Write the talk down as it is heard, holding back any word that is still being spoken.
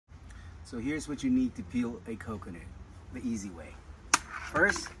So here's what you need to peel a coconut the easy way.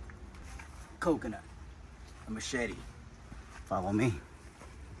 First, coconut, a machete. Follow me.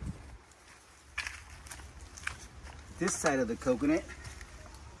 This side of the coconut,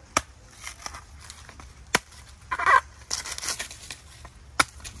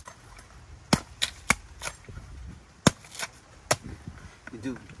 you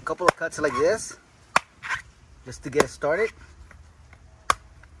do a couple of cuts like this just to get it started.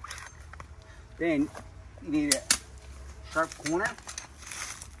 Then you need a sharp corner.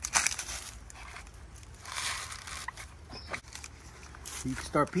 You can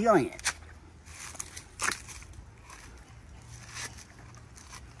start peeling it.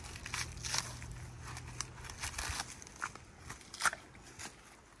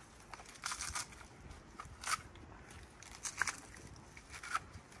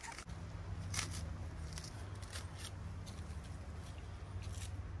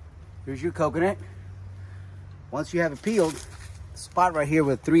 Here's your coconut. Once you have it peeled, spot right here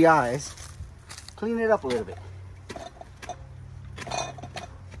with 3 eyes, clean it up a little bit.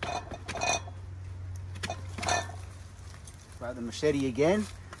 Grab the machete again,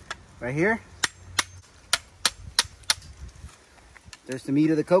 right here. There's the meat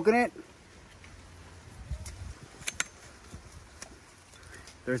of the coconut.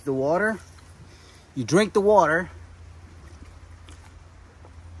 There's the water. You drink the water.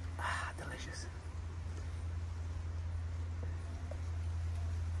 Delicious.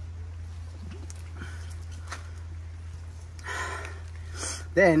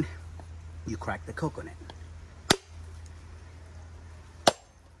 Then you crack the coconut.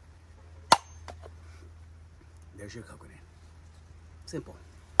 There's your coconut. Simple.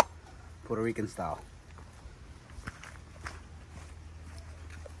 Puerto Rican style.